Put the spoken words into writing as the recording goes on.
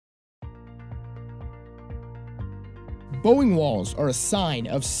Bowing walls are a sign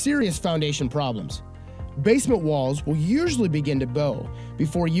of serious foundation problems. Basement walls will usually begin to bow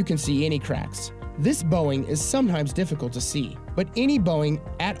before you can see any cracks. This bowing is sometimes difficult to see, but any bowing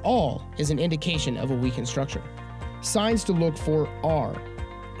at all is an indication of a weakened structure. Signs to look for are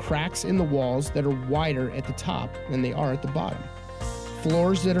cracks in the walls that are wider at the top than they are at the bottom,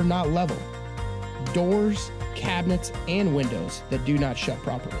 floors that are not level, doors, cabinets, and windows that do not shut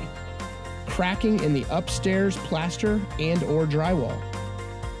properly, cracking in the upstairs plaster and/or drywall,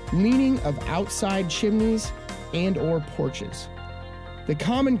 leaning of outside chimneys and/or porches. The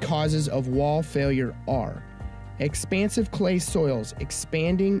common causes of wall failure are expansive clay soils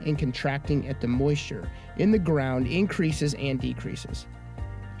expanding and contracting at the moisture in the ground increases and decreases,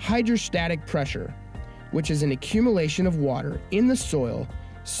 hydrostatic pressure, which is an accumulation of water in the soil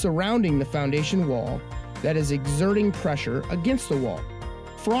surrounding the foundation wall that is exerting pressure against the wall.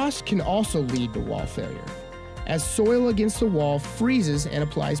 Frost can also lead to wall failure, as soil against the wall freezes and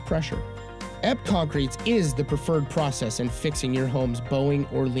applies pressure. Ep Concrete is the preferred process in fixing your home's bowing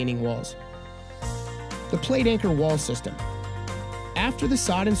or leaning walls. The plate anchor wall system. After the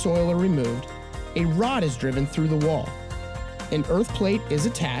sod and soil are removed, a rod is driven through the wall. An earth plate is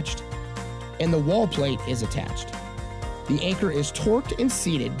attached, and the wall plate is attached. The anchor is torqued and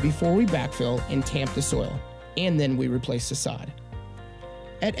seated before we backfill and tamp the soil, and then we replace the sod.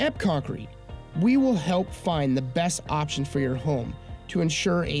 At Ep Concrete, we will help find the best option for your home to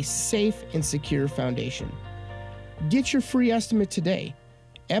ensure a safe and secure foundation. Get your free estimate today.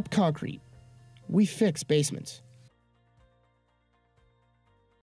 Ep Concrete. We fix basements.